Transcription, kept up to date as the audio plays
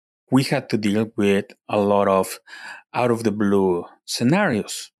we had to deal with a lot of out of the blue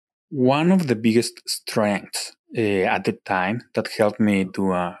scenarios. One of the biggest strengths at the time that helped me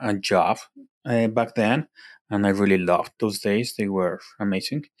do a job back then, and I really loved those days, they were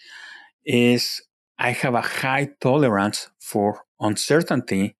amazing, is I have a high tolerance for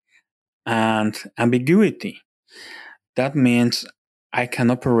uncertainty and ambiguity. That means I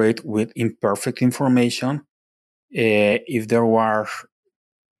can operate with imperfect information. If there were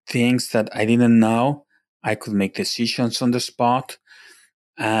things that I didn't know, I could make decisions on the spot,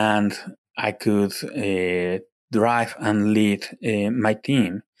 and I could drive and lead my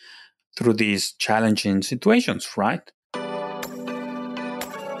team through these challenging situations, right?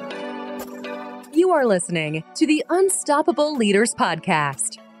 You are listening to the Unstoppable Leaders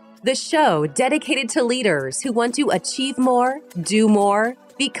Podcast, the show dedicated to leaders who want to achieve more, do more,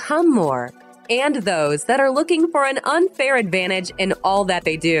 become more, and those that are looking for an unfair advantage in all that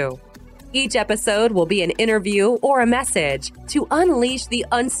they do. Each episode will be an interview or a message to unleash the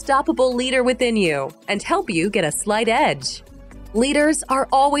unstoppable leader within you and help you get a slight edge. Leaders are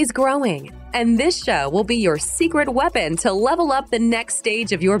always growing, and this show will be your secret weapon to level up the next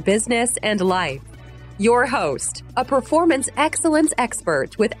stage of your business and life. Your host, a performance excellence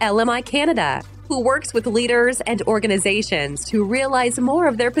expert with LMI Canada, who works with leaders and organizations to realize more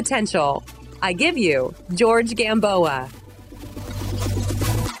of their potential. I give you George Gamboa.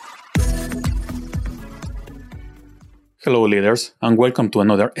 Hello, leaders, and welcome to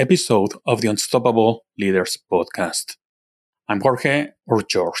another episode of the Unstoppable Leaders Podcast. I'm Jorge, or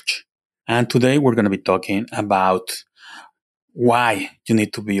George, and today we're going to be talking about why you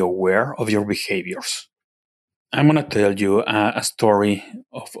need to be aware of your behaviors. I'm going to tell you a story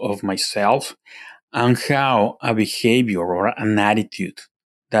of myself and how a behavior or an attitude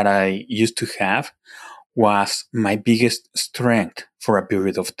that I used to have was my biggest strength for a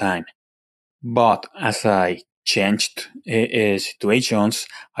period of time. But as I changed situations,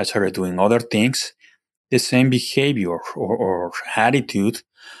 I started doing other things, the same behavior or attitude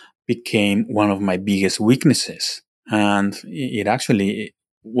became one of my biggest weaknesses. And it actually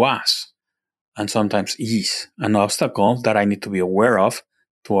was, and sometimes is, an obstacle that I need to be aware of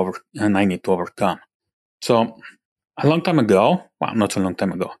and I need to overcome. So a long time ago, well, not so long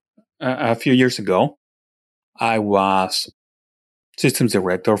time ago, a few years ago, I was systems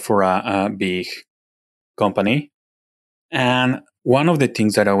director for a big company. And one of the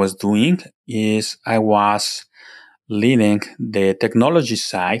things that I was doing is I was leading the technology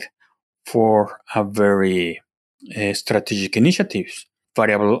side for a very strategic initiatives,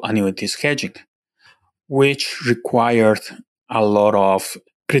 variable annuities hedging, which required a lot of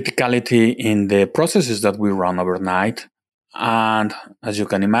criticality in the processes that we run overnight. And as you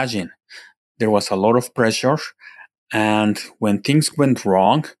can imagine, there was a lot of pressure. And when things went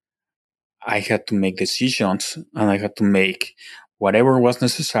wrong, I had to make decisions and I had to make whatever was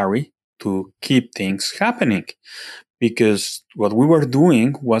necessary to keep things happening, because what we were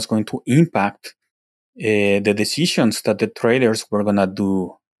doing was going to impact the decisions that the traders were going to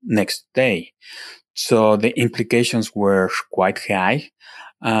do next day. So the implications were quite high,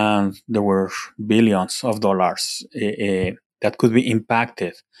 and there were billions of dollars that could be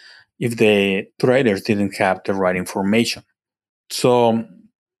impacted if the traders didn't have the right information. So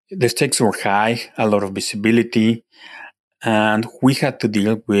the stakes were high, a lot of visibility, and we had to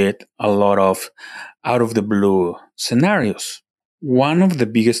deal with a lot of out of the blue scenarios. One of the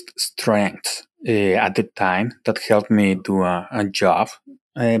biggest strengths at the time that helped me do a job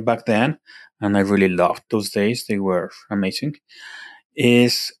back then, and I really loved those days, they were amazing,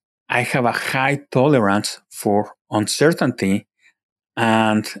 is I have a high tolerance for uncertainty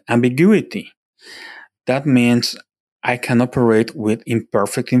and ambiguity. That means I can operate with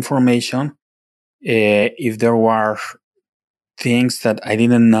imperfect information. If there were things that I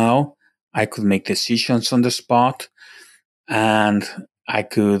didn't know, I could make decisions on the spot, and I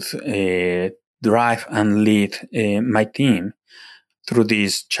could drive and lead my team through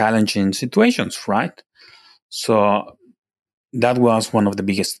these challenging situations, right? So that was one of the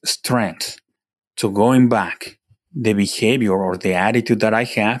biggest strengths. So going back, the behavior or the attitude that I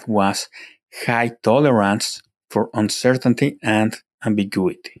had was high tolerance for uncertainty and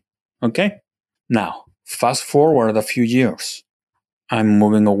ambiguity. Okay? Now, fast forward a few years. I'm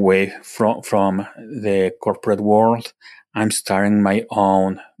moving away from the corporate world. I'm starting my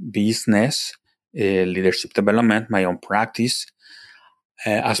own business, leadership development, my own practice.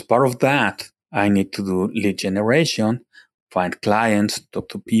 As part of that, I need to do lead generation, find clients, talk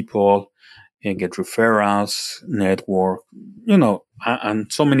to people, get referrals, network,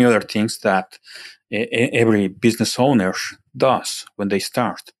 and so many other things that every business owner does when they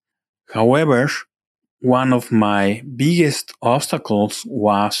start. However, one of my biggest obstacles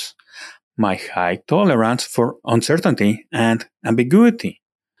was my high tolerance for uncertainty and ambiguity.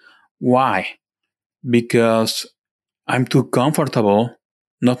 Why? Because I'm too comfortable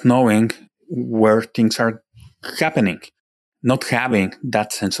not knowing where things are happening, not having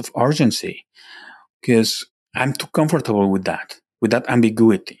that sense of urgency, because I'm too comfortable with that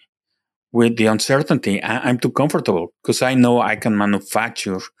ambiguity, with the uncertainty. I'm too comfortable because I know I can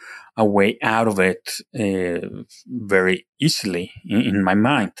manufacture a way out of it very easily in my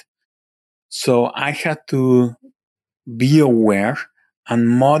mind. So I had to be aware and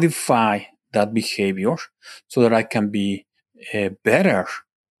modify that behavior so that I can be better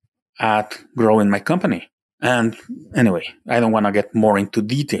at growing my company. And anyway, I don't want to get more into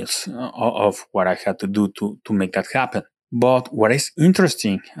details of what I had to do to make that happen. But what is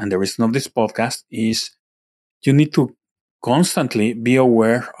interesting, and the reason of this podcast, is you need to constantly be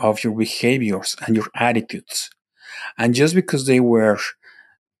aware of your behaviors and your attitudes. And just because they were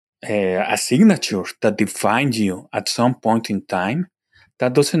a signature that defined you at some point in time,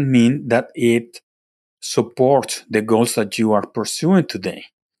 that doesn't mean that it supports the goals that you are pursuing today.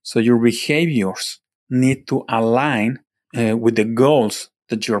 So your behaviors need to align with the goals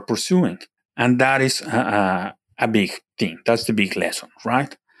that you are pursuing. And that is a big thing. That's the big lesson,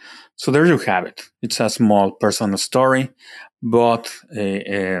 right? So there you have it. It's a small personal story, but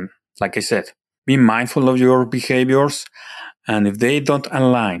like I said, be mindful of your behaviors. And if they don't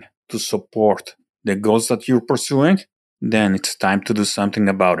align to support the goals that you're pursuing, then it's time to do something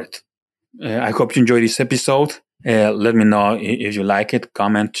about it. I hope you enjoyed this episode. Let me know if you like it.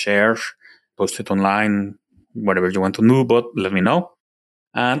 Comment, share, post it online, whatever you want to do, but let me know.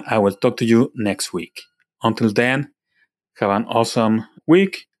 And I will talk to you next week. Until then, have an awesome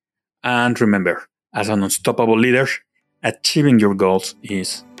week. And remember, as an unstoppable leader, achieving your goals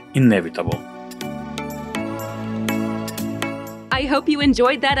is inevitable. I hope you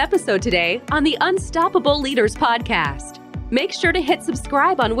enjoyed that episode today on the Unstoppable Leaders Podcast. Make sure to hit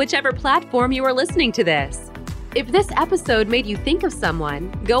subscribe on whichever platform you are listening to this. If this episode made you think of someone,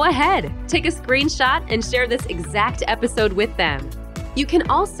 go ahead, take a screenshot and share this exact episode with them. You can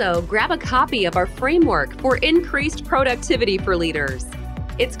also grab a copy of our framework for increased productivity for leaders.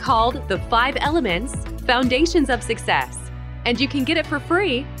 It's called The 5 Elements, Foundations of Success, and you can get it for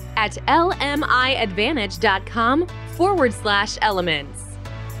free at lmiadvantage.com/elements.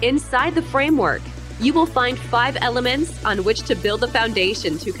 Inside the framework, you will find 5 elements on which to build a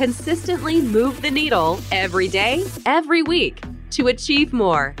foundation to consistently move the needle every day, every week, to achieve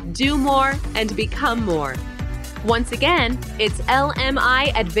more, do more, and become more. Once again, it's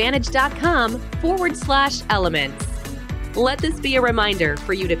lmiadvantage.com/elements. Let this be a reminder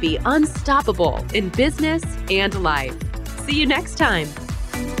for you to be unstoppable in business and life. See you next time.